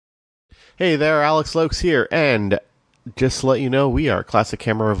Hey there, Alex Lokes here, and just to let you know, we are Classic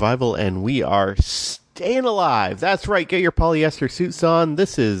Camera Revival, and we are staying alive. That's right, get your polyester suits on.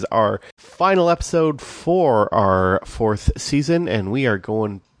 This is our final episode for our 4th season, and we are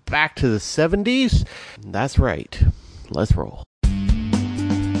going back to the 70s. That's right, let's roll.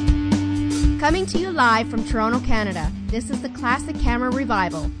 Coming to you live from Toronto, Canada, this is the Classic Camera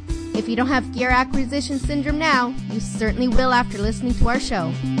Revival. If you don't have gear acquisition syndrome now, you certainly will after listening to our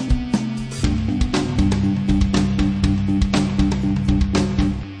show.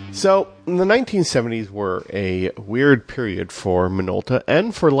 So, the 1970s were a weird period for Minolta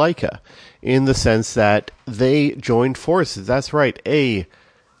and for Leica, in the sense that they joined forces. That's right, a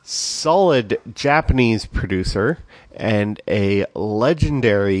solid Japanese producer and a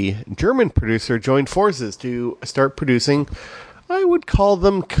legendary German producer joined forces to start producing, I would call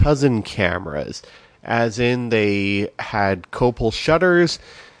them cousin cameras, as in they had copal shutters,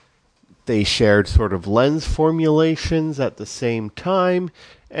 they shared sort of lens formulations at the same time,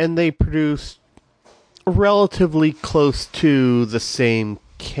 and they produced relatively close to the same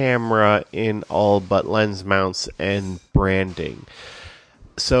camera in all but lens mounts and branding.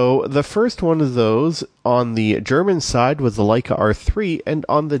 So the first one of those on the German side was the Leica R3, and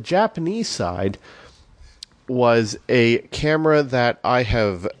on the Japanese side was a camera that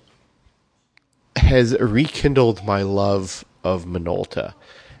has rekindled my love of Minolta,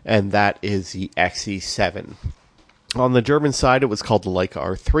 and that is the XE7. On the German side, it was called the Leica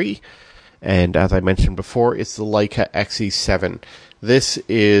R3, and as I mentioned before, it's the Leica XE7. This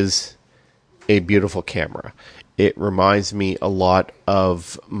is a beautiful camera. It reminds me a lot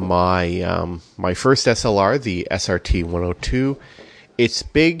of my my first SLR, the SRT 102. It's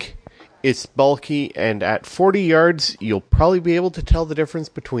big, it's bulky, and at 40 yards, you'll probably be able to tell the difference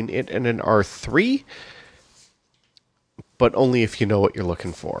between it and an R3, but only if you know what you're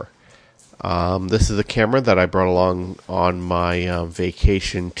looking for. This is a camera that I brought along on my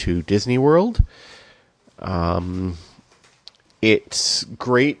vacation to Disney World. It's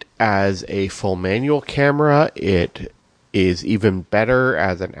great as a full manual camera. It is even better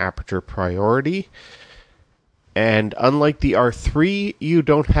as an aperture priority. And unlike the R3, you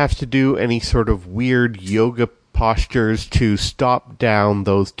don't have to do any sort of weird yoga postures to stop down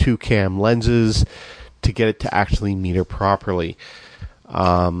those 2-cam lenses to get it to actually meter properly.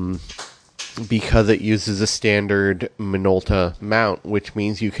 Because it uses a standard Minolta mount, which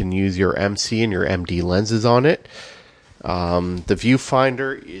means you can use your MC and your MD lenses on it. The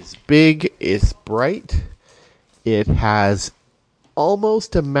viewfinder is big, it's bright, it has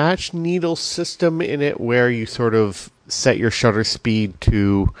almost a match needle system in it where you sort of set your shutter speed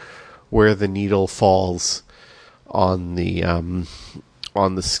to where the needle falls on the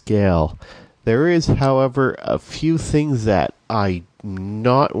scale. There is, however, a few things that I'm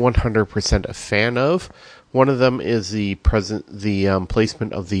not 100% a fan of. One of them is the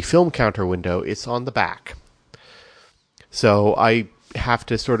placement of the film counter window. It's on the back. So I have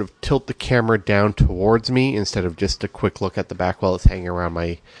to sort of tilt the camera down towards me instead of just a quick look at the back while it's hanging around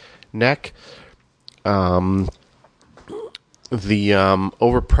my neck. The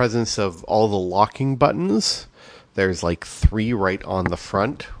overpresence of all the locking buttons. There's like 3 right on the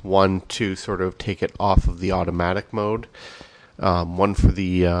front. One to sort of take it off of the automatic mode. One for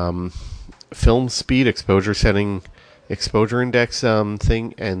the film speed, exposure setting, exposure index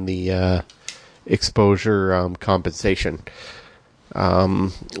thing, and the exposure compensation.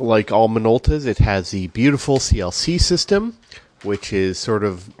 Like all Minoltas, it has the beautiful CLC system, which is sort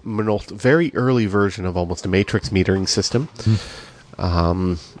of Minolta, very early version of almost a matrix metering system.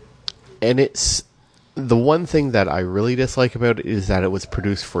 And it's the one thing that I really dislike about it is that it was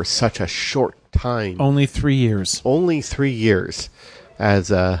produced for such a short time. Only 3 years. Only 3 years,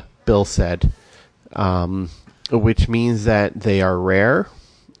 as Bill said, which means that they are rare.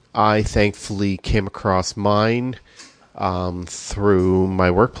 I thankfully came across mine through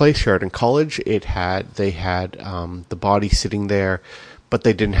my workplace, Sheridan College. They had the body sitting there, but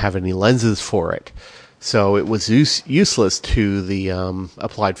they didn't have any lenses for it. So it was useless to the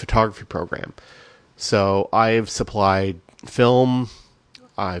applied photography program. So I've supplied film,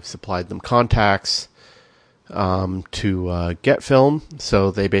 I've supplied them contacts to get film. So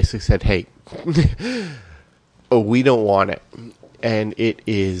they basically said, hey, we don't want it. And it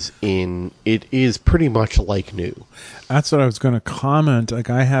is pretty much like new. That's what I was going to comment. Like,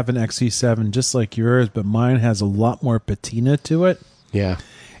 I have an XE7 just like yours, but mine has a lot more patina to it. Yeah.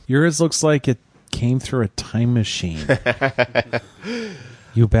 Yours looks like it came through a time machine.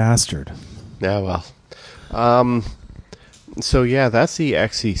 You bastard. Yeah, well. So yeah, that's the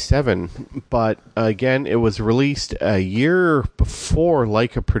XE7, but again, it was released a year before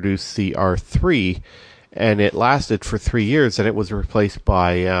Leica produced the R3, and it lasted for 3 years, and it was replaced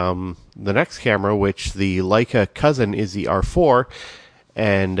by the next camera, which the Leica cousin is the R4,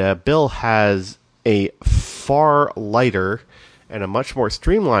 and Bill has a far lighter and a much more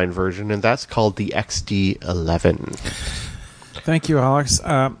streamlined version, and that's called the XD11. Thank you, Alex.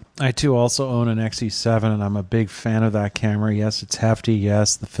 I, too, also own an XE7, and I'm a big fan of that camera. Yes, it's hefty.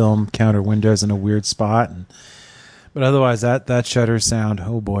 Yes, the film counter window's in a weird spot. But otherwise, that shutter sound,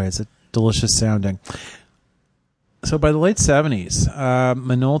 oh boy, is it delicious sounding. So by the late 70s,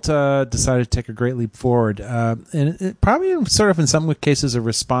 Minolta decided to take a great leap forward. And it probably sort of in some cases a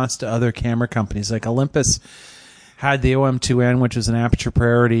response to other camera companies. Like Olympus had the OM2N, which is an aperture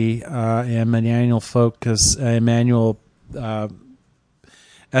priority, and manual focus, manual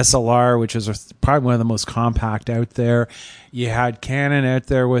SLR, which is probably one of the most compact out there. You had Canon out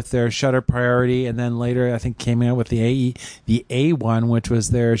there with their shutter priority, and then later I think came out with the A1, which was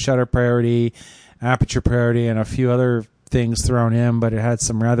their shutter priority, aperture priority, and a few other things thrown in, but it had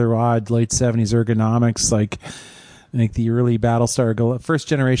some rather odd late 70s ergonomics, like the early first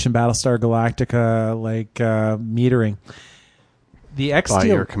generation Battlestar Galactica metering. The XT By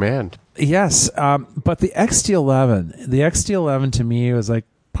your command. Yes, but the XT11 to me was like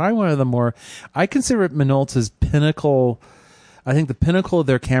probably one of the more, I consider it Minolta's pinnacle. I think the pinnacle of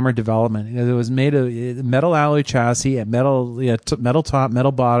their camera development. It was made of metal alloy chassis and metal top,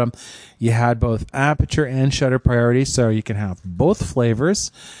 metal bottom. You had both aperture and shutter priority, so you can have both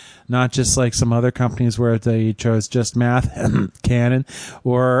flavors, not just like some other companies where they chose just math, Canon,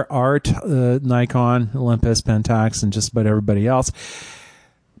 or art, Nikon, Olympus, Pentax, and just about everybody else.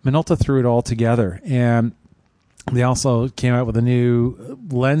 Minolta threw it all together, and they also came out with a new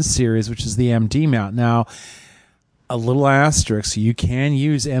lens series, which is the MD mount. Now, a little asterisk, you can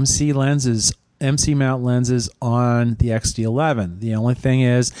use MC mount lenses on the XD11. The only thing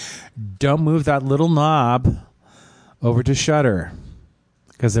is, don't move that little knob over to shutter,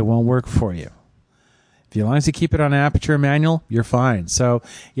 because it won't work for you. As long as you keep it on aperture manual, you're fine. So,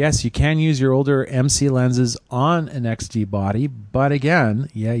 yes, you can use your older MC lenses on an XD body, but again,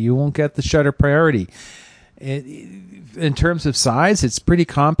 you won't get the shutter priority. In terms of size, it's pretty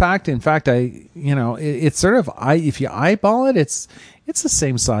compact. In fact, it's sort of, if you eyeball it, it's the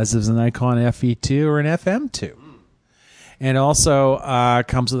same size as an Nikon FE2 or an FM2. And also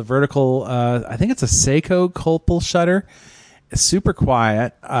comes with a vertical, I think it's a Seiko Copal shutter. It's super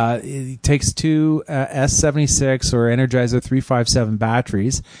quiet. It takes two S76 or Energizer 357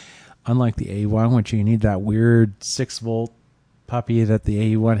 batteries, unlike the A1, which you need that weird 6-volt puppy that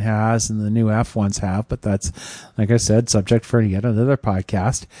the A1 has and the new F1s have. But that's, like I said, subject for yet another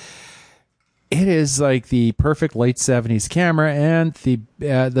podcast. It is like the perfect late 70s camera, and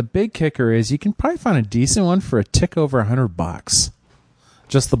the big kicker is you can probably find a decent one for a tick over $100.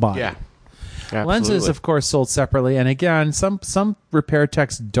 Just the body. Yeah. Absolutely. Lenses, of course, sold separately, and again, some repair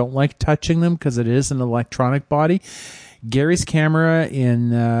techs don't like touching them because it is an electronic body. Gary's camera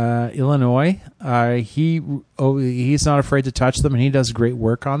in Illinois, he's not afraid to touch them, and he does great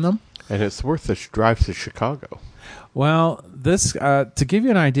work on them. And it's worth the drive to Chicago. Well, this to give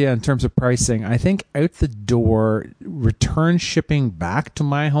you an idea in terms of pricing, I think out the door, return shipping back to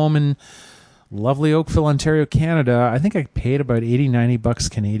my home in lovely Oakville, Ontario, Canada, I think I paid about $80-90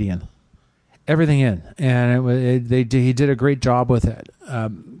 Canadian. Everything in, and he did a great job with it.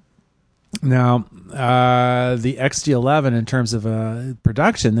 Now, the XD11, in terms of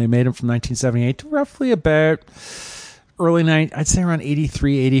production, they made them from 1978 to roughly about I'd say around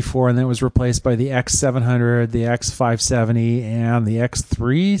 83, 84, and then it was replaced by the X700, the X570, and the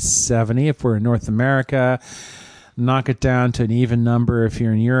X370 if we're in North America. Knock it down to an even number if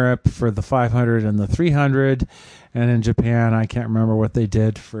you're in Europe for the 500 and the 300. And in Japan, I can't remember what they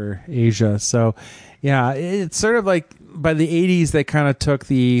did for Asia. So, yeah, it's sort of like by the 80s, they kind of took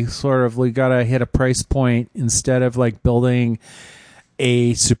the sort of, we got to hit a price point instead of like building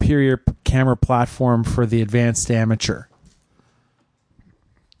a superior camera platform for the advanced amateur.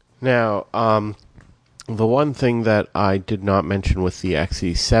 Now, the one thing that I did not mention with the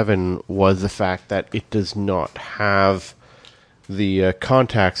XE7 was the fact that it does not have the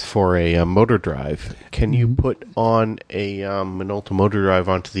contacts for a motor drive. Can you put on a Minolta motor drive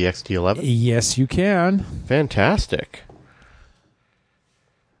onto the XD11? Yes, you can. Fantastic.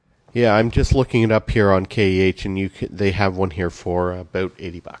 Yeah, I'm just looking it up here on KEH, and they have one here for about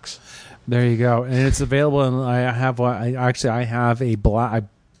 $80. There you go, and it's available. And I have one. I have a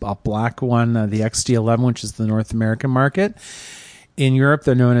black one, the XD11, which is the North American market. In Europe,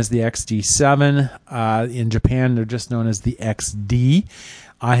 they're known as the XD7. In Japan, they're just known as the XD.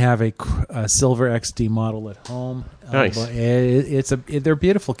 I have a silver XD model at home. Nice. They're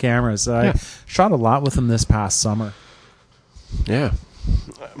beautiful cameras. I shot a lot with them this past summer. Yeah.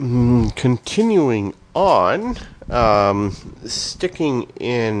 Continuing on, sticking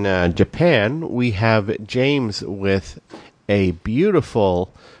in Japan, we have James with a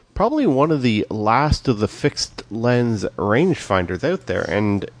beautiful, probably one of the last of the fixed lens rangefinders out there.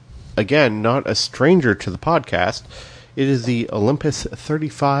 And again, not a stranger to the podcast. It is the Olympus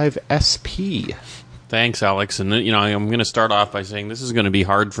 35 SP. Thanks, Alex. And, I'm going to start off by saying this is going to be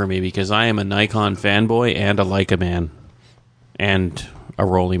hard for me because I am a Nikon fanboy and a Leica man and a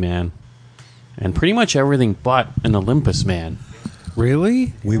Rolly man and pretty much everything but an Olympus man.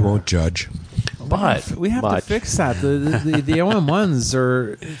 Really? We won't judge. But we have to fix that. The OM1s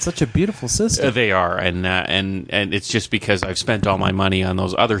are such a beautiful system. They are, and it's just because I've spent all my money on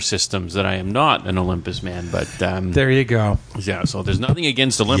those other systems that I am not an Olympus man. But there you go. Yeah, so there's nothing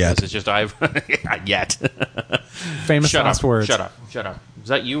against Olympus. Yet. It's just I've yet. Famous last words. Shut up. Was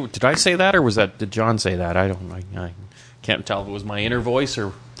that you? Did I say that, or did John say that? I can't tell if it was my inner voice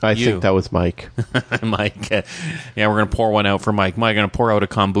or. I think that was Mike. Mike. Yeah, we're going to pour one out for Mike. Mike, I'm going to pour out a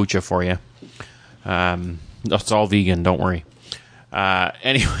kombucha for you. It's all vegan, don't worry.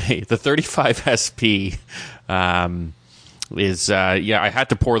 Anyway, the 35 SP is, I had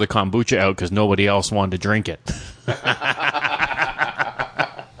to pour the kombucha out because nobody else wanted to drink it.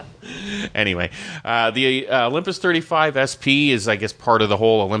 Anyway, the Olympus 35 SP is, I guess, part of the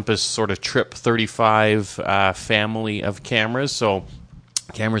whole Olympus sort of Trip 35 family of cameras. So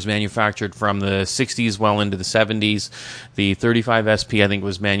cameras manufactured from the 60s well into the 70s. The 35 SP, I think,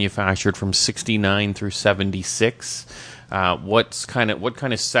 was manufactured from 69 through 76. What kind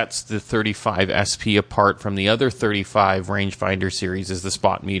of sets the 35 SP apart from the other 35 rangefinder series is the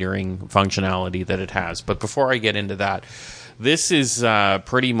spot metering functionality that it has. But before I get into that, this is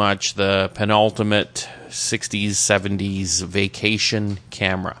pretty much the penultimate 60s, 70s vacation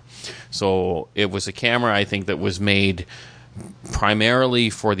camera. So it was a camera, I think, that was made primarily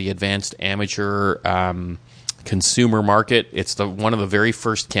for the advanced amateur consumer market. It's one of the very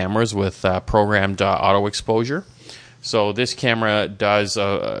first cameras with programmed auto exposure. So this camera goes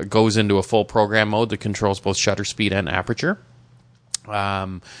into a full program mode that controls both shutter speed and aperture.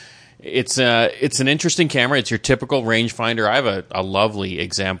 It's an interesting camera. It's your typical rangefinder. I have a lovely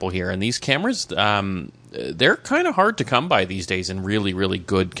example here, and these cameras, they're kind of hard to come by these days in really, really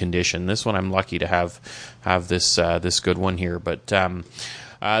good condition. This one, I'm lucky to have this good one here. But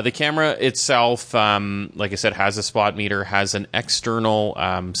the camera itself, like I said, has a spot meter, has an external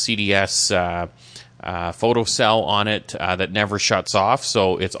CDS photo cell on it that never shuts off.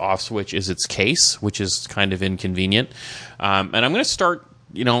 So its off switch is its case, which is kind of inconvenient. And I'm going to start.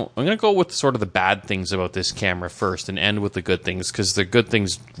 I'm going to go with sort of the bad things about this camera first and end with the good things, because the good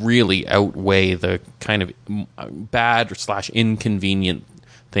things really outweigh the kind of bad / inconvenient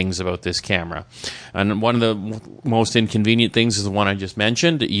things about this camera. And one of the most inconvenient things is the one I just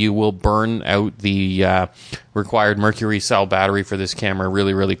mentioned. You will burn out the required mercury cell battery for this camera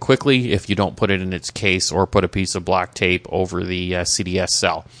really, really quickly if you don't put it in its case or put a piece of black tape over the CDS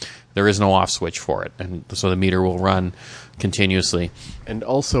cell. There is no off switch for it, and so the meter will run continuously. And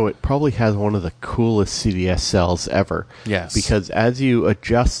also, it probably has one of the coolest CDS cells ever. Yes. Because as you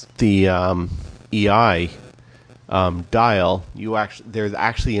adjust the EI dial, there's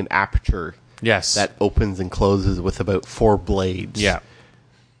actually an aperture. Yes. That opens and closes with about 4 blades. Yeah.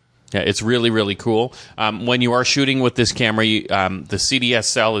 Yeah, it's really, really cool. When you are shooting with this camera, the CDS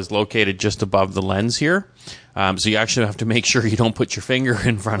cell is located just above the lens here. So you actually have to make sure you don't put your finger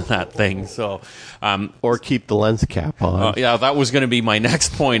in front of that thing. So, or keep the lens cap on. Yeah, that was going to be my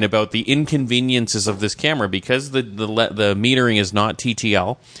next point about the inconveniences of this camera, because the metering is not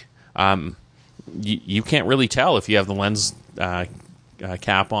TTL. You can't really tell if you have the lens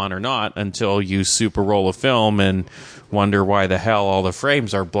cap on or not until you super roll a film and wonder why the hell all the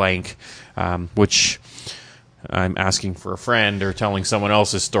frames are blank, which I'm asking for a friend or telling someone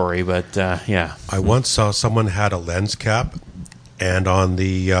else's story, but yeah. I once saw someone had a lens cap, and on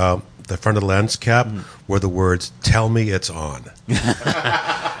the front of the lens cap were the words, "Tell me it's on."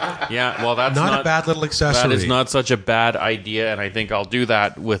 Yeah, well, that's not a bad little accessory. That is not such a bad idea, and I think I'll do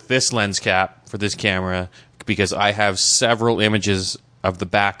that with this lens cap for this camera, because I have several images of the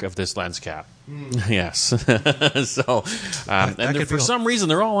back of this lens cap. Yes. So, and for some reason,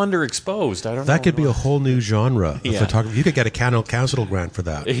 they're all underexposed. I don't know. That could be a whole new genre of Yeah. photography. You could get a council grant for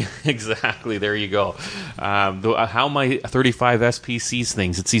that. Exactly. There you go. How my 35 SP sees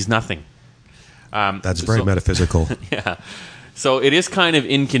things, it sees nothing. That's very metaphysical. Yeah. So it is kind of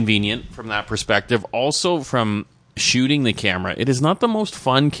inconvenient from that perspective. Also, from shooting the camera, it is not the most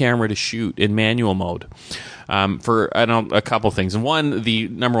fun camera to shoot in manual mode. For a couple things.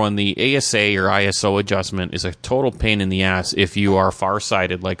 And number one, the ASA or ISO adjustment is a total pain in the ass if you are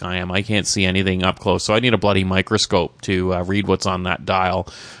farsighted like I am. I can't see anything up close, so I need a bloody microscope to read what's on that dial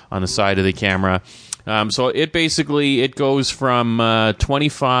on the side of the camera. So it goes from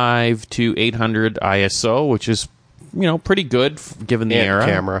 25 to 800 ISO, which is pretty good given the era.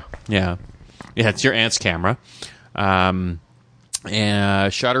 Camera. Yeah, it's your aunt's camera.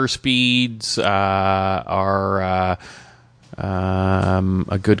 And shutter speeds are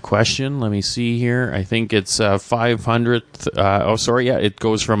a good question. Let me see here. I think it's 500th. It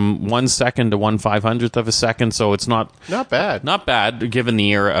goes from 1 second to 1/500th of a second, so it's not bad. Not bad given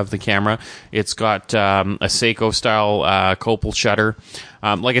the era of the camera. It's got a Seiko style Copal shutter.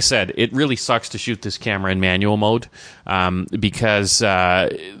 Like I said, it really sucks to shoot this camera in manual mode because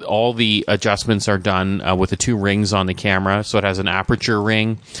all the adjustments are done with the 2 rings on the camera. So it has an aperture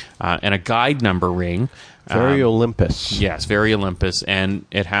ring and a guide number ring. Very Olympus. Yes, very Olympus, and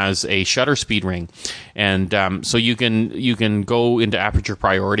it has a shutter speed ring, and so you can go into aperture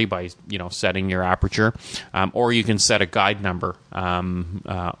priority by setting your aperture, or you can set a guide number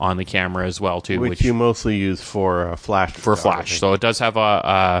on the camera as well too, which you mostly use for flash. For flash, so it does have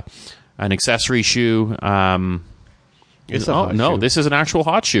an accessory shoe. This is an actual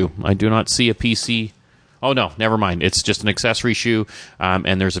hot shoe. I do not see a PC. Oh no, never mind. It's just an accessory shoe,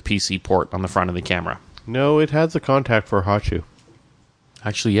 and there's a PC port on the front of the camera. No, it has a contact for a hot shoe.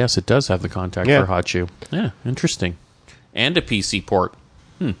 Actually, yes, it does have the contact for a hot shoe. Yeah, interesting. And a PC port.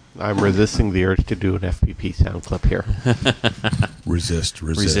 I'm resisting the urge to do an FPP sound clip here. Resist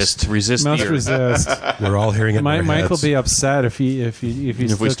Resist Must the urge. resist. We're all hearing it in our Mike will heads. be upset if we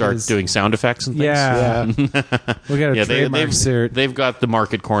start doing sound effects and things. Yeah. We got a trademark suit. They've got the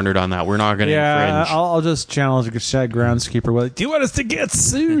market cornered on that. We're not going to infringe. I'll just challenge the Shed groundskeeper. Well, do you want us to get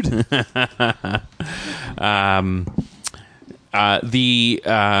sued? The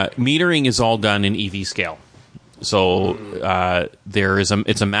metering is all done in EV scale. So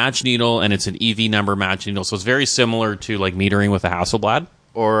it's a match needle and it's an EV number match needle. So it's very similar to like metering with a Hasselblad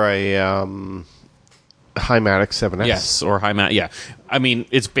or a Hymatic 7S. Yes, or Hymatic. Yeah, I mean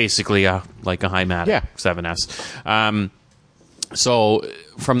it's basically like a Hymatic 7S. So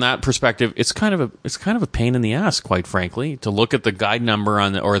from that perspective, it's kind of a pain in the ass, quite frankly, to look at the guide number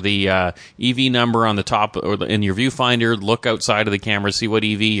or the EV number on the top or in your viewfinder, look outside of the camera, see what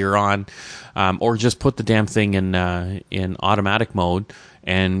EV you're on, or just put the damn thing in automatic mode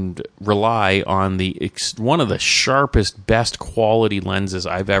and rely on one of the sharpest, best quality lenses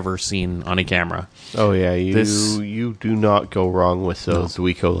I've ever seen on a camera. Oh yeah, you do not go wrong with those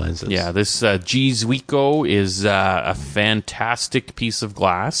Zuiko lenses. Yeah, this G Zuiko is a fantastic piece of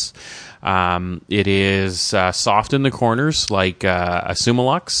glass. It is soft in the corners like a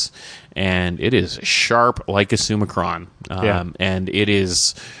Summilux, and it is sharp like a Summicron. And it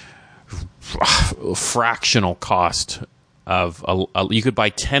is fractional cost of you could buy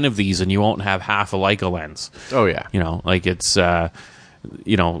 10 of these and you won't have half a Leica lens. Oh yeah. It's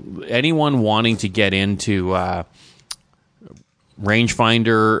anyone wanting to get into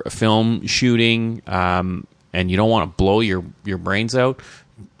rangefinder film shooting and you don't want to blow your brains out,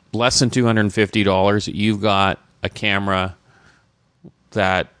 less than $250, you've got a camera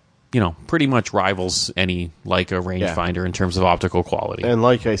that pretty much rivals any Leica rangefinder in terms of optical quality. And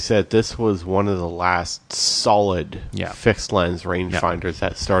like I said, this was one of the last solid fixed lens rangefinders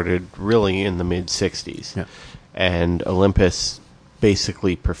that started really in the mid-'60s. Yeah. And Olympus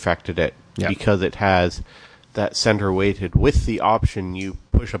basically perfected it because it has that center weighted with the option you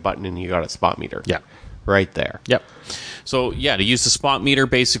push a button and you got a spot meter. Yeah. Right there. Yep. So to use the spot meter,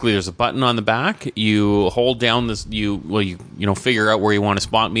 basically there's a button on the back. You hold down this. You figure out where you want a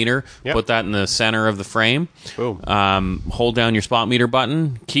spot meter. Yep. Put that in the center of the frame. Boom. Hold down your spot meter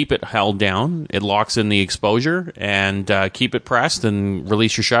button. Keep it held down. It locks in the exposure, and keep it pressed, and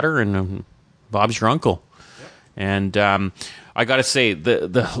release your shutter, and Bob's your uncle. Yep. And I got to say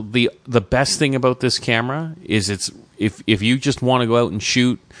the best thing about this camera is if you just want to go out and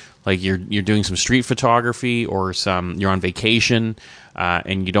shoot. Like you're doing some street photography or you're on vacation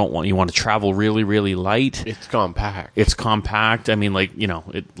and you want to travel really, really light. It's compact. I mean, look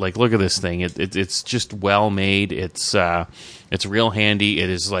at this thing. It's just well made. It's real handy. It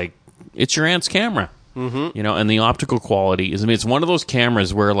is it's your aunt's camera. Mm-hmm. And the optical quality is. I mean, it's one of those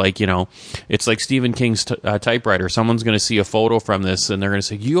cameras where it's like Stephen King's typewriter. Someone's going to see a photo from this and they're going to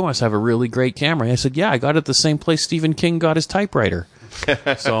say, "You must have a really great camera." I said, "Yeah, I got it at the same place Stephen King got his typewriter."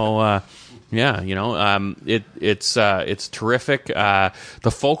 So Yeah, it's terrific.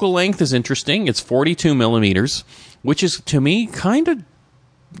 The focal length is interesting. It's 42 millimeters, which is to me kind of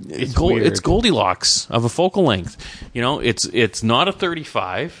it's Goldilocks of a focal length. It's not a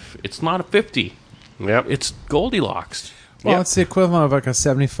 35. It's not a 50. Yep. It's Goldilocks. Well, it's the equivalent of like a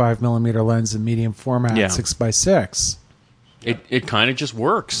 75 millimeter lens in medium format, 6x6. It kind of just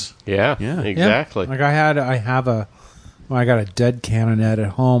works. Yeah, exactly. Like I got a dead Canonet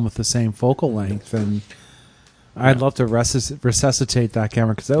at home with the same focal length, and I'd love to resuscitate that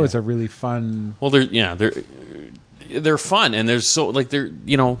camera because that was a really fun. Well, they're fun, and there's so like they're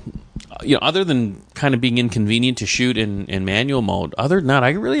other than kind of being inconvenient to shoot in manual mode. Other than that,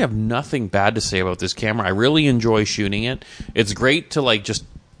 I really have nothing bad to say about this camera. I really enjoy shooting it. It's great to like just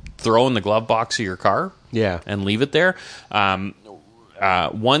throw in the glove box of your car, and leave it there.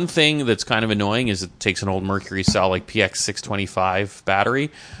 One thing that's kind of annoying is it takes an old Mercury cell like PX625 battery.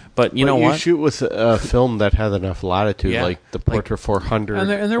 But you know what? You shoot with a film that has enough latitude, like the Portra 400, and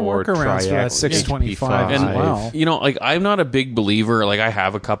there are workarounds for that 625 as well. Like I'm not a big believer. Like I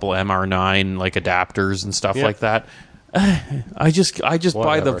have a couple MR9 like adapters and stuff like that. I just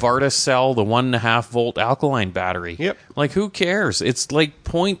buy the Varta cell, the 1.5 volt alkaline battery. Yep. Like who cares? It's like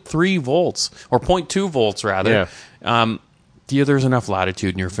 0.3 volts or 0.2 volts rather. Yeah. There's enough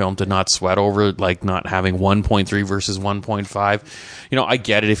latitude in your film to not sweat over like not having 1.3 versus 1.5. I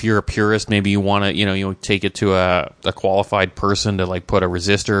get it if you're a purist, maybe you want to, you take it to a qualified person to like put a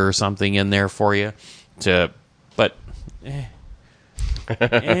resistor or something in there for you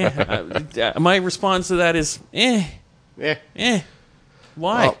my response to that is why?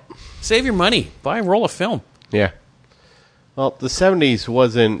 Well, save your money, buy a roll of film. Yeah. Well, the 70s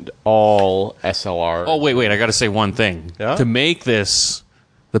wasn't all SLR. Oh, wait, I got to say one thing. Yeah? To make this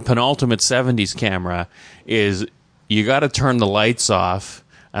the penultimate 70s camera is you got to turn the lights off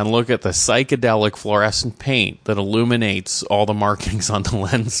and look at the psychedelic fluorescent paint that illuminates all the markings on the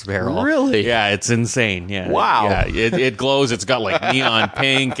lens barrel. Really? Yeah, it's insane. Yeah. Wow. Yeah, it glows. It's got like neon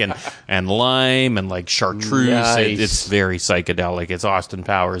pink and lime and like chartreuse. Nice. It's very psychedelic. It's Austin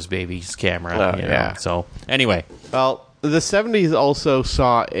Powers' baby's camera. Yeah. So anyway. Well, the 70s also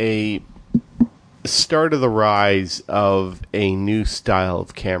saw a start of the rise of a new style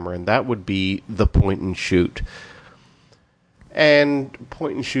of camera, and that would be the point and shoot. And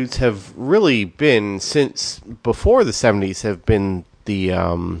point and shoots have really been, since before the 70s, have been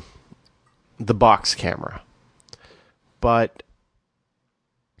the box camera. But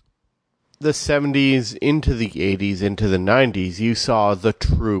the 70s into the 80s into the 90s, you saw the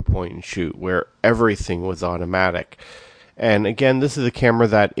true point and shoot where everything was automatic. And again, this is a camera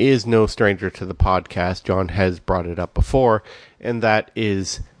that is no stranger to the podcast. John has brought it up before, and that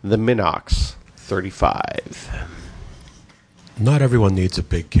is the Minox 35. Not everyone needs a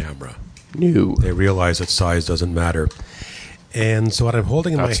big camera. No. They realize that size doesn't matter. And so what I'm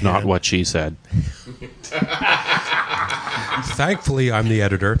holding in my hand... That's not what she said. Thankfully, I'm the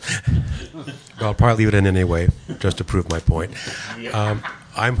editor. But I'll probably leave it in anyway, just to prove my point.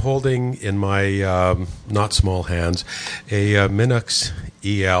 I'm holding in my not small hands a Minox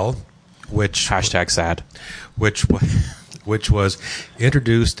EL, which... #sad. Which was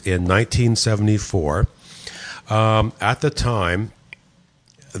introduced in 1974. At the time,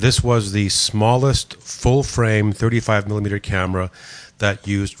 this was the smallest full-frame 35mm camera that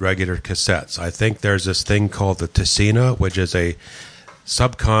used regular cassettes. I think there's this thing called the Tessina, which is a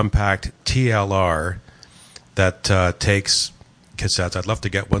subcompact TLR that takes cassettes. I'd love to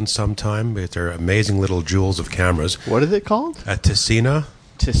get one sometime. They're amazing little jewels of cameras. What is it called? A Tessina.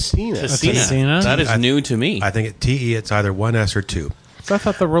 Tessina? That is new to me. I think it's either 1S or 2. So I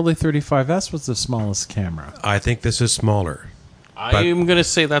thought the Rolly 35S was the smallest camera. I think this is smaller. I'm going to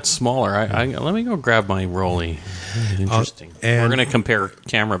say that's smaller. Let me go grab my Rolly. Interesting. We're going to compare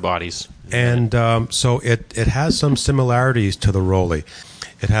camera bodies. And so it has some similarities to the Rolly.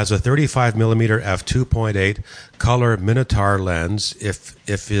 It has a 35mm f2.8 color Minotaur lens.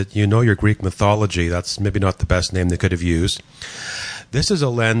 If you know your Greek mythology, that's maybe not the best name they could have used. This is a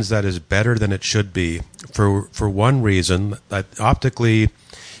lens that is better than it should be for one reason. That optically,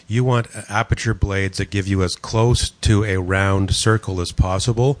 you want aperture blades that give you as close to a round circle as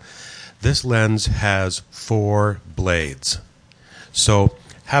possible. This lens has 4 blades. So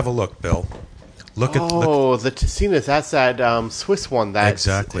have a look, Bill. The Tessina, that's that Swiss one. That's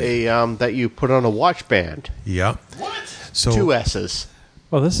exactly that you put on a watch band. Yeah. What? So 2 S's.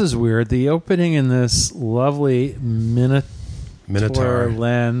 Well, this is weird. The opening in this lovely Minotaur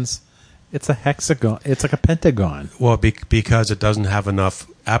lens, it's a hexagon. It's like a pentagon. Well, because it doesn't have enough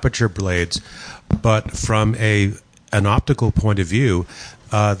aperture blades. But from an optical point of view,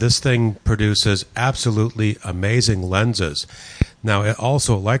 This thing produces absolutely amazing lenses. Now, it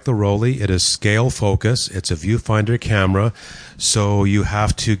also, like the Rolly, it is scale focus. It's a viewfinder camera, so you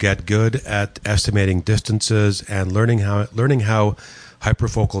have to get good at estimating distances, and learning how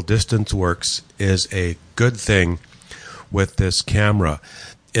hyperfocal distance works is a good thing with this camera.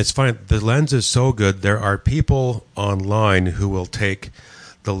 It's funny, the lens is so good, there are people online who will take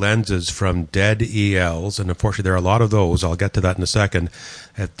the lenses from dead ELs, and unfortunately there are a lot of those, I'll get to that in a second,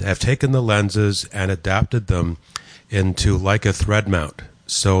 have taken the lenses and adapted them into Leica thread mount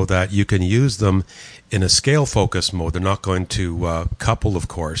so that you can use them in a scale focus mode. They're not going to couple, of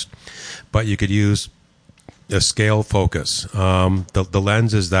course, but you could use a scale focus. The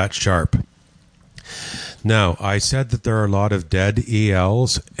lens is that sharp. Now, I said that there are a lot of dead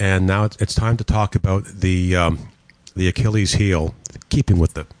ELs, and now it's time to talk about the Achilles heel, keeping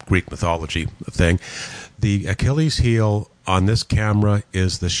with the Greek mythology thing. The Achilles heel on this camera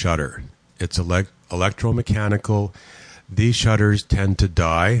is the shutter. It's electromechanical. These shutters tend to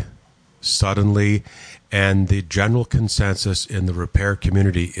die suddenly, and the general consensus in the repair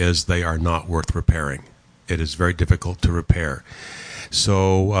community is they are not worth repairing. It is very difficult to repair.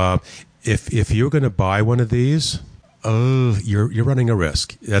 So if you're going to buy one of these, you're running a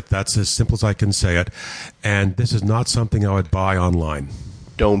risk. That's as simple as I can say it. And this is not something I would buy online.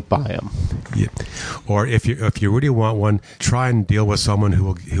 Don't buy them. Yeah. Or if you really want one, try and deal with someone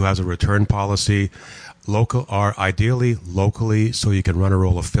who has a return policy, ideally locally, so you can run a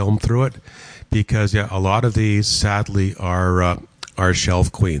roll of film through it. Because a lot of these sadly are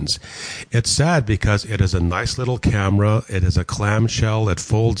shelf queens. It's sad because it is a nice little camera. It is a clamshell. It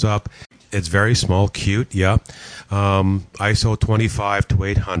folds up. It's very small, cute, yeah. ISO 25 to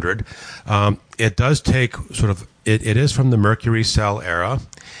 800. It does take it is from the Mercury cell era,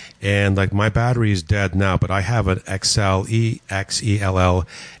 and like my battery is dead now, but I have an XLL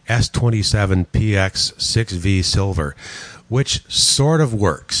S27 PX 6V silver, which sort of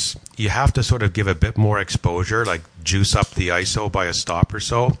works. You have to sort of give a bit more exposure, like juice up the ISO by a stop or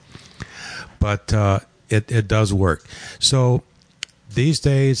so, but it does work. So these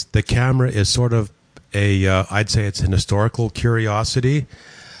days, the camera is sort of I'd say it's an historical curiosity.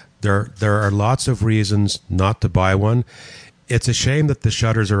 There are lots of reasons not to buy one. It's a shame that the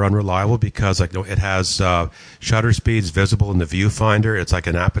shutters are unreliable because it has shutter speeds visible in the viewfinder. It's like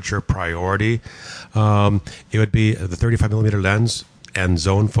an aperture priority. It would be the 35mm lens and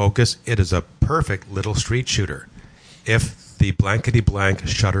zone focus. It is a perfect little street shooter if the blankety-blank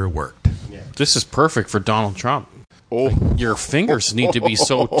shutter worked. Yeah. This is perfect for Donald Trump. Oh, your fingers need to be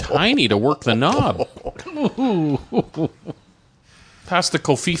so tiny to work the knob. Pass the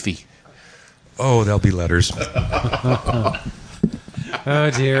Kofifi. Oh, there'll be letters.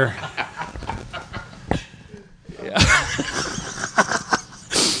 Oh, dear.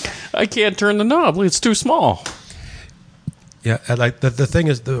 I can't turn the knob. It's too small. Yeah, like the thing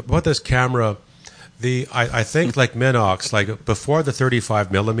is, what this camera, I think like Minox, like before the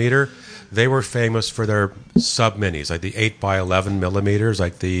 35mm, they were famous for their sub-minis, like the 8x11mm,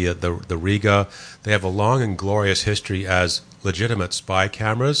 like the Riga. They have a long and glorious history as legitimate spy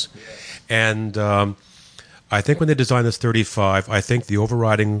cameras. And I think when they designed this 35, I think the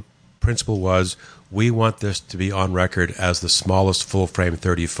overriding principle was, we want this to be on record as the smallest full-frame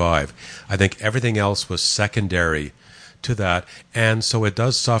 35. I think everything else was secondary to that. And so it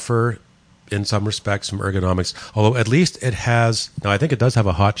does suffer, in some respects, from ergonomics. Although at least it has, now I think it does have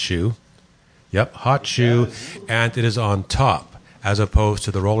a hot shoe. Yep, hot shoe, and it is on top, as opposed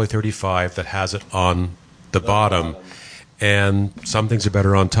to the Rolly 35 that has it on the bottom, and some things are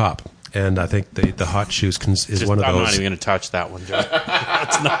better on top. And I think the hot shoes is one of those. I'm not even going to touch that one, Joe.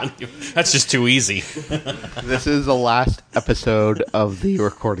 That's just too easy. This is the last episode of the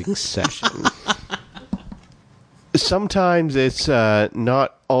recording session. Sometimes it's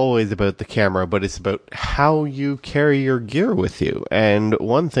not always about the camera, but it's about how you carry your gear with you. And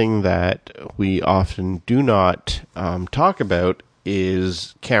one thing that we often do not talk about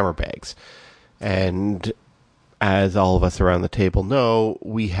is camera bags. And as all of us around the table know,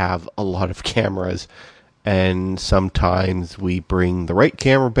 we have a lot of cameras. And sometimes we bring the right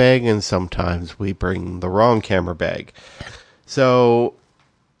camera bag, and sometimes we bring the wrong camera bag. So,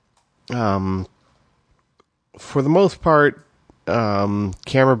 for the most part,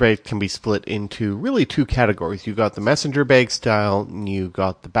 camera bags can be split into really two categories. You got the messenger bag style, and you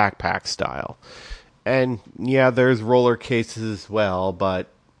got the backpack style. And yeah, there's roller cases as well, but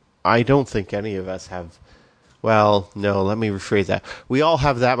I don't think any of us have. Well, no, let me rephrase that. We all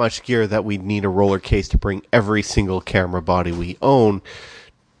have that much gear that we need a roller case to bring every single camera body we own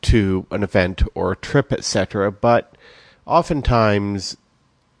to an event or a trip, etc. But oftentimes,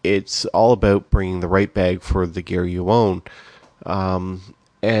 it's all about bringing the right bag for the gear you own.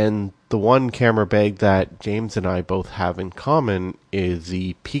 And the one camera bag that James and I both have in common is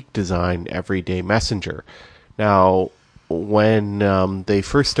the Peak Design Everyday Messenger. Now, when they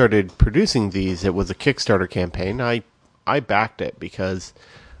first started producing these, it was a Kickstarter campaign. I backed it because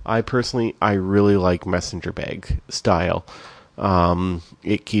I really like messenger bag style.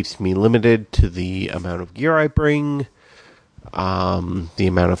 It keeps me limited to the amount of gear I bring, the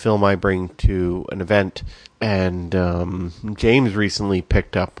amount of film I bring to an event. And James recently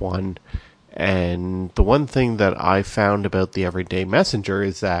picked up one. And the one thing that I found about the Everyday Messenger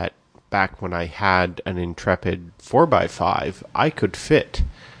is that back when I had an Intrepid 4x5, I could fit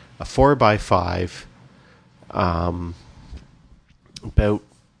a 4x5, about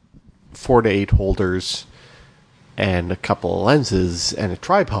 4 to 8 holders and a couple of lenses and a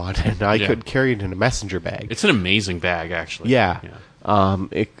tripod, and I could carry it in a messenger bag. It's an amazing bag, actually. Yeah.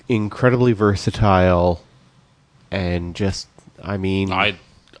 Incredibly versatile, and just, I mean...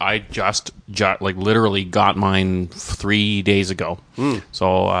 I just like literally got mine 3 days ago.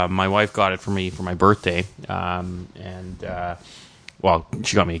 So my wife got it for me for my birthday, and well,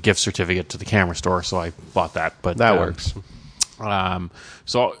 she got me a gift certificate to the camera store, so I bought that. But that works.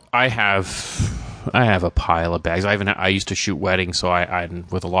 So I have a pile of bags. I used to shoot weddings, so I'm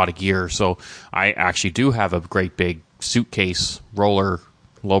with a lot of gear. So I actually do have a great big suitcase low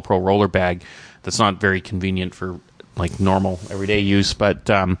pro roller bag that's not very convenient for like normal everyday use. But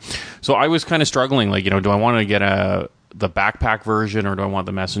so I was kind of struggling, like, do I want to get the backpack version or do I want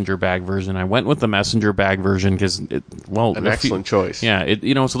the messenger bag version? I went with the messenger bag version because an excellent choice. Yeah, it's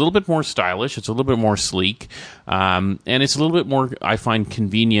a little bit more stylish, it's a little bit more sleek, and it's a little bit more, I find,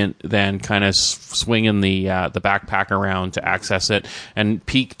 convenient than kind of swinging the backpack around to access it. And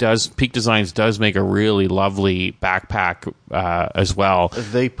Peak Designs does make a really lovely backpack as well.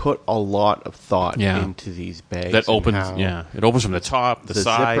 They put a lot of thought into these bags. That opens, it opens from the top, the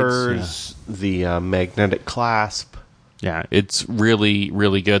sides, zippers, the magnetic clasp. Yeah, it's really,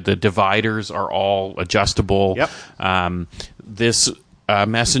 really good. The dividers are all adjustable. Yep. This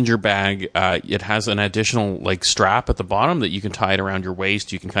messenger bag, it has an additional like strap at the bottom that you can tie it around your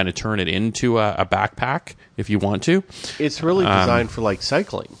waist. You can kind of turn it into a backpack if you want to. It's really designed for like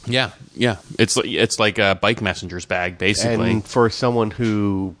cycling. Yeah. It's like a bike messenger's bag, basically. And for someone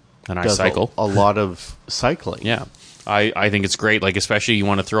who does cycle a lot of cycling. Yeah. I think it's great. Like, especially you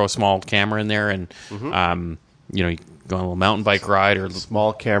want to throw a small camera in there and, you go on a little mountain bike ride or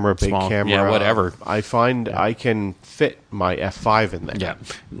small camera, big camera, whatever. I find I can fit my F5 in there. Yeah,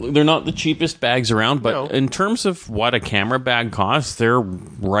 they're not the cheapest bags around, but in terms of what a camera bag costs, they're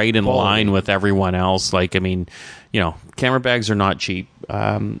right in line with everyone else. Like, I mean, camera bags are not cheap.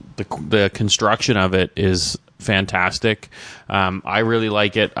 The construction of it is fantastic. I really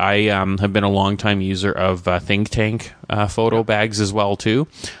like it. I have been a long-time user of Think Tank photo bags as well too,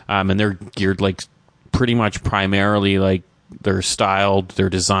 and they're geared like pretty much primarily, like, they're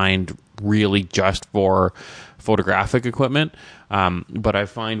designed really just for photographic equipment. But I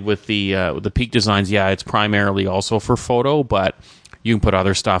find with the Peak Designs, it's primarily also for photo, but you can put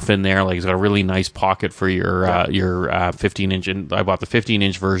other stuff in there. Like, it's got a really nice pocket for your 15-inch. And I bought the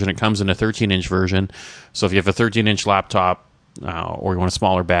 15-inch version. It comes in a 13-inch version. So if you have a 13-inch laptop, or you want a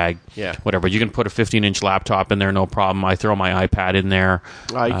smaller bag, whatever, you can put a 15-inch laptop in there, no problem. I throw my iPad in there.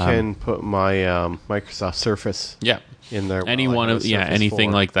 I can put my Microsoft Surface in there.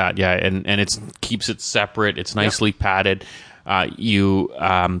 Anything like that, and it keeps it separate. It's nicely padded. You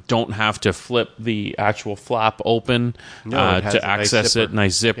don't have to flip the actual flap open to access it.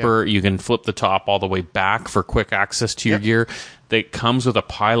 Nice zipper. You can flip the top all the way back for quick access to your gear. It comes with a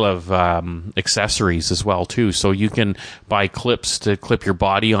pile of accessories as well too, so you can buy clips to clip your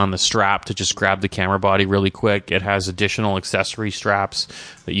body on the strap to just grab the camera body really quick. It has additional accessory straps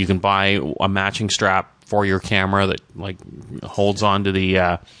that you can buy, a matching strap for your camera that like holds onto the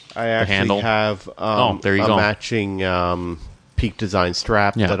handle. I actually have there you a go. matching Peak Design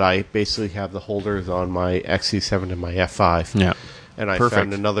strap that I basically have the holders on my XC7 and my F5. Yeah, and I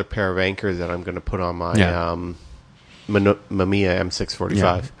found another pair of anchors that I'm going to put on my Mamiya M645.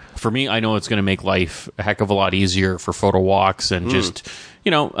 Yeah. For me, I know it's going to make life a heck of a lot easier for photo walks and just,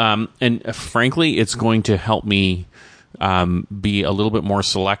 and frankly, it's going to help me be a little bit more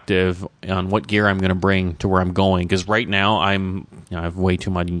selective on what gear I'm going to bring to where I'm going. Because right now I have way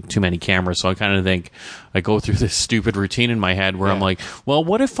too many cameras, so I kind of think I go through this stupid routine in my head where I'm like, well,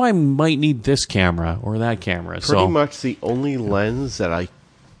 what if I might need this camera or that camera? Pretty much the only lens that I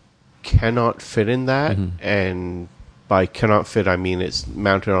cannot fit in that, and by cannot fit I mean it's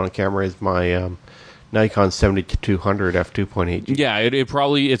mounted on a camera, is my Nikon 70-200 f2.8. Yeah,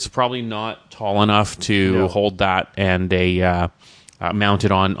 it's probably not tall enough to hold that and mount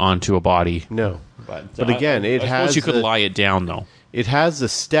it onto a body. No, but again, I suppose you could lie it down though. It has the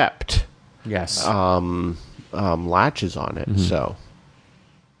stepped Yes. latches on it, so.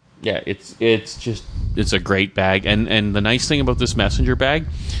 Yeah, it's a great bag, and the nice thing about this messenger bag,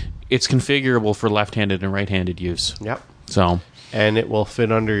 it's configurable for left-handed and right-handed use. Yep. So, and it will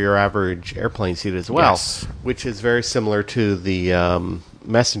fit under your average airplane seat as well, Yes. which is very similar to the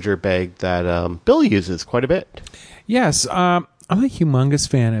messenger bag that Bill uses quite a bit. Yes, I'm a humongous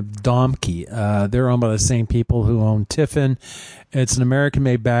fan of Domke. They're owned by the same people who own Tiffin. It's an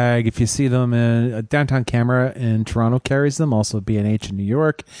American-made bag. If you see them in Downtown Camera in Toronto carries them, also B&H in New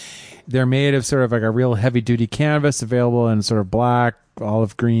York. They're made of sort of like a real heavy-duty canvas, available in sort of black,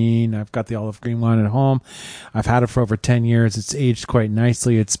 olive green. I've got the olive green one at home. I've had it for over 10 years. It's aged quite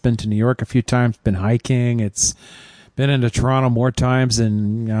nicely. It's been to New York a few times, been hiking. It's been into Toronto more times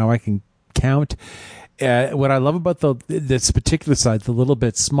than I can count. What I love about this particular size, the little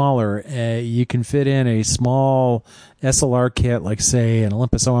bit smaller, you can fit in a small SLR kit, like say an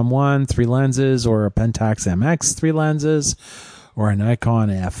Olympus OM1 3 lenses, or a Pentax MX 3 lenses, or a Nikon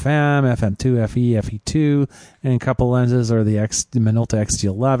FM, FM2, FE, FE2, and a couple lenses, or the Minolta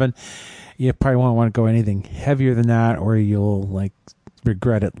XT11. You probably won't want to go anything heavier than that, or you'll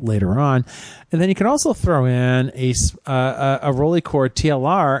regret it later on. And then you can also throw in a Rolleicord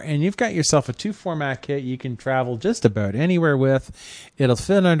TLR, and you've got yourself a 2-format kit you can travel just about anywhere with. It'll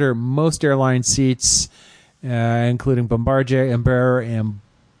fit under most airline seats, including Bombardier, Embraer, and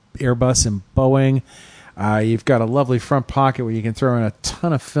Airbus, and Boeing. You've got a lovely front pocket where you can throw in a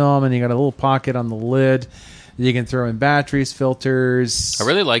ton of film, and you got a little pocket on the lid. You can throw in batteries, filters. I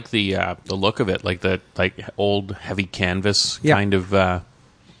really like the look of it, like the old heavy canvas kind of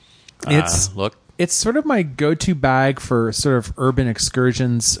look. It's sort of my go-to bag for sort of urban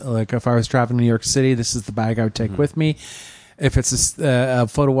excursions. Like if I was traveling to New York City, this is the bag I would take with me. If it's a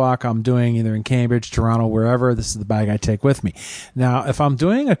photo walk I'm doing either in Cambridge, Toronto, wherever, this is the bag I take with me. Now, if I'm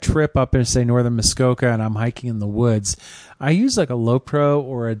doing a trip up in, say, northern Muskoka and I'm hiking in the woods, I use like a Lopro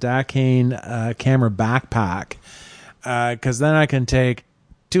or a Dakane camera backpack, because then I can take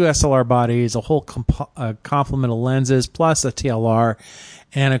 2 SLR bodies, a whole complement of lenses, plus a TLR,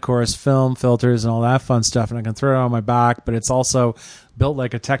 and of course film, filters, and all that fun stuff, and I can throw it on my back. But it's also built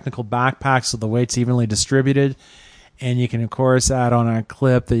like a technical backpack, so the weight's evenly distributed. And you can, of course, add on a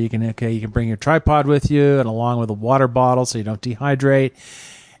clip that you can bring your tripod with you, and along with a water bottle so you don't dehydrate.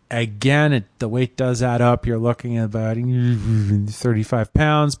 Again, the weight does add up. You're looking at about 35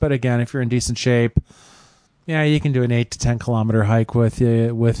 pounds. But again, if you're in decent shape, yeah, you can do an 8 to 10 kilometer hike with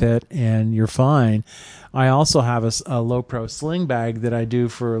it, and you're fine. I also have a low pro sling bag that I do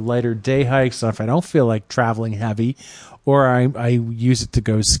for lighter day hikes. So if I don't feel like traveling heavy, or I use it to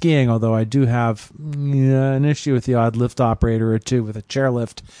go skiing, although I do have an issue with the odd lift operator or two with a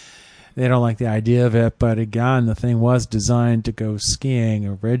chairlift. They don't like the idea of it, but again, the thing was designed to go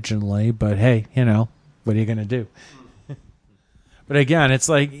skiing originally, but hey, what are you going to do? But again, it's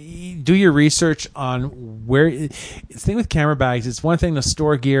like, do your research on where. The thing with camera bags, it's one thing to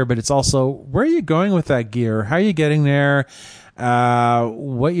store gear, but it's also, where are you going with that gear? How are you getting there?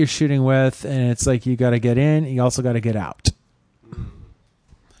 What you're shooting with, and it's like you got to get in, you also got to get out.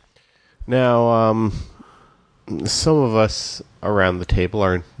 Now, some of us around the table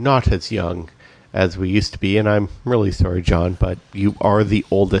are not as young as we used to be, and I'm really sorry, John, but you are the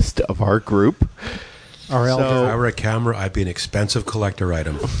oldest of our group. Our elder. If I were a camera, I'd be an expensive collector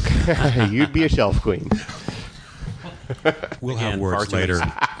item. You'd be a shelf queen. We'll have words later.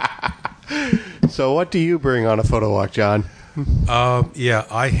 So what do you bring on a photo walk, John? Yeah,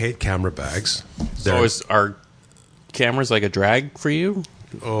 I hate camera bags. So are cameras like a drag for you?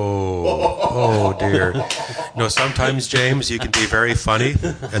 Oh dear. Sometimes, James, you can be very funny,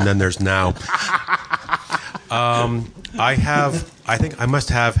 and then there's now. I think I must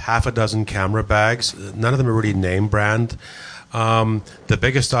have half a dozen camera bags. None of them are really name brand. The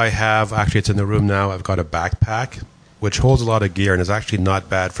biggest I have, actually it's in the room now, I've got a backpack, which holds a lot of gear and is actually not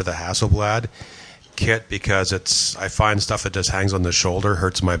bad for the Hasselblad kit, because I find stuff that just hangs on the shoulder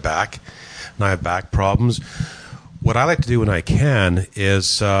hurts my back, and I have back problems. What I like to do when I can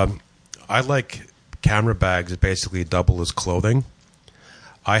is I like camera bags that basically double as clothing.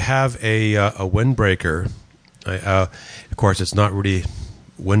 I have a windbreaker. Of course, it's not really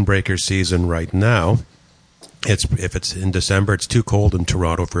windbreaker season right now. If it's in December, it's too cold in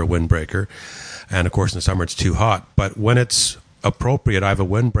Toronto for a windbreaker, and of course in the summer it's too hot. But when it's appropriate, I have a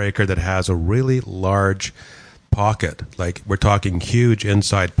windbreaker that has a really large pocket, like we're talking huge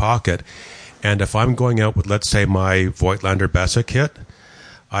inside pocket, And if I'm going out with, let's say, my Voigtlander Bessa kit,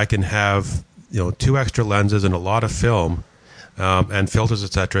 I can have 2 extra lenses and a lot of film and filters,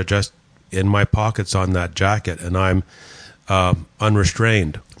 etc., just in my pockets on that jacket, and I'm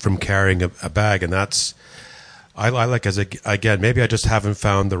unrestrained from carrying a bag. And that's I like, again, maybe I just haven't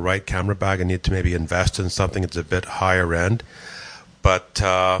found the right camera bag. I need to maybe invest in something that's a bit higher end. But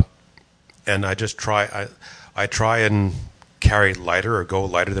and I just try I and carry lighter or go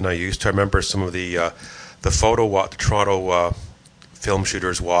lighter than I used to. I remember some of the photo walk, the Toronto film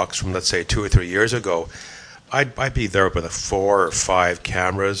shooters walks from, let's say, 2 or 3 years ago. I'd be there with 4 or 5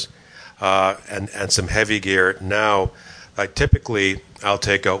 cameras and some heavy gear. Now, typically I'll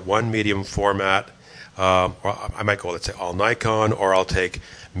take out 1 medium format, or I might go, let's say, all Nikon, or I'll take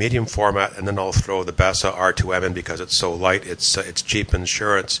medium format and then I'll throw the Bessa R2M in because it's so light. It's cheap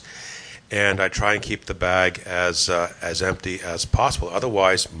insurance. And I try and keep the bag as empty as possible.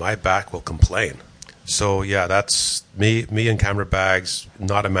 Otherwise, my back will complain. So yeah, that's me and camera bags,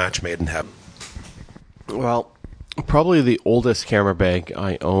 not a match made in heaven. Well, probably the oldest camera bag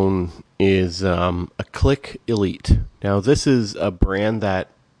I own is a Click Elite. Now, this is a brand that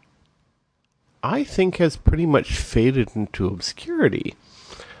I think has pretty much faded into obscurity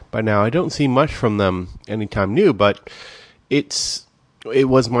by now. I don't see much from them anytime new, but it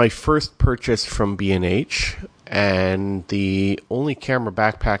was my first purchase from B&H, and the only camera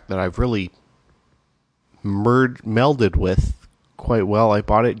backpack that I've really melded with quite well. I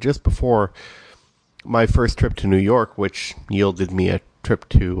bought it just before my first trip to New York, which yielded me a trip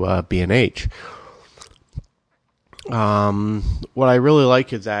to B&H. What I really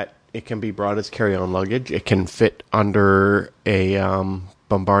like is that it can be brought as carry-on luggage. It can fit under a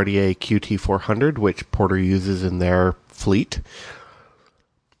Bombardier QT400, which Porter uses in their fleet.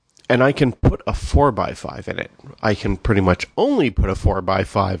 And I can put a 4x5 in it. I can pretty much only put a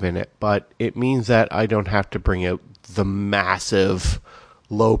 4x5 in it, but it means that I don't have to bring out the massive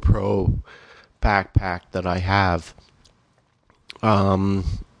low pro backpack that I have.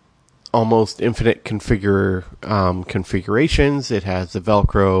 Almost infinite configurations. It has the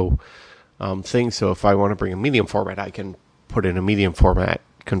Velcro thing, so if I want to bring a medium format, I can put in a medium format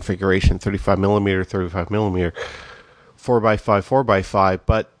configuration, 35mm, 35mm, 4x5, 4x5,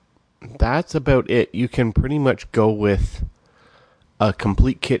 but that's about it. You can pretty much go with a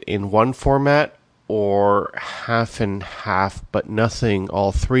complete kit in one format or half and half, but nothing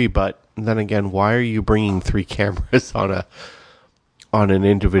all 3. But then again, why are you bringing 3 cameras on an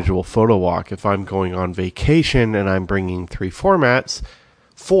individual photo walk? If I'm going on vacation and I'm bringing 3 formats,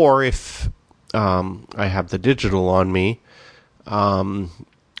 4 if I have the digital on me,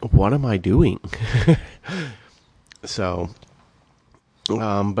 what am I doing? So...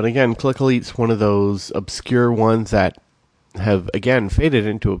 but again, Click Elite's one of those obscure ones that have, again, faded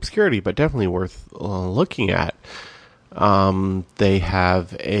into obscurity, but definitely worth looking at. They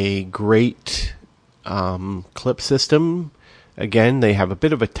have a great clip system. Again, they have a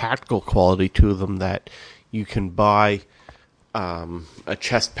bit of a tactical quality to them that you can buy a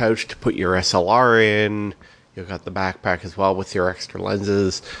chest pouch to put your SLR in. You've got the backpack as well with your extra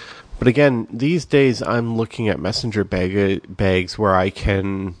lenses. But again, these days I'm looking at messenger bags where I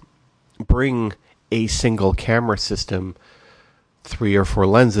can bring a single camera system, 3 or 4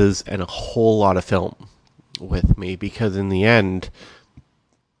 lenses, and a whole lot of film with me. Because in the end,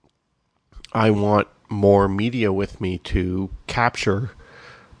 I want more media with me to capture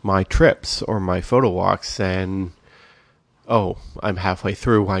my trips or my photo walks. And, I'm halfway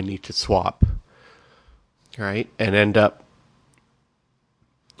through, I need to swap. Right? And end up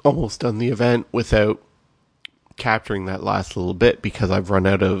almost done the event without capturing that last little bit because I've run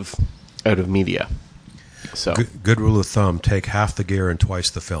out of media. So good rule of thumb: take half the gear and twice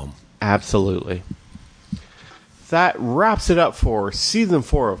the film. Absolutely. That wraps it up for Season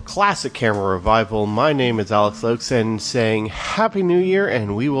 4 of Classic Camera Revival. My name is Alex Lokesen, saying Happy New Year,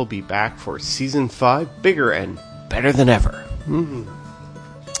 and we will be back for Season 5, bigger and better than ever. Mm-hmm.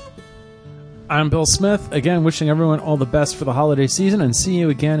 I'm Bill Smith, again wishing everyone all the best for the holiday season, and see you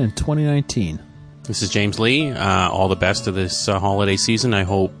again in 2019. This is James Lee. All the best of this holiday season. I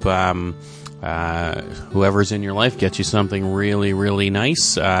hope whoever's in your life gets you something really, really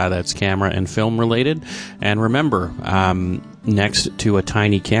nice that's camera and film related. And remember, next to a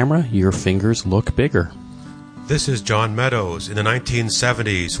tiny camera, your fingers look bigger. This is John Meadows. In the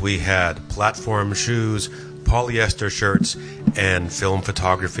 1970s, we had platform shoes, polyester shirts, and film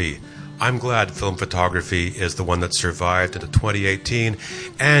photography. I'm glad film photography is the one that survived into 2018,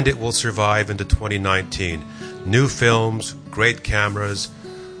 and it will survive into 2019. New films, great cameras,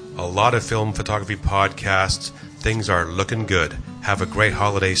 a lot of film photography podcasts. Things are looking good. Have a great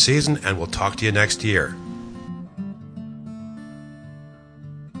holiday season, and we'll talk to you next year.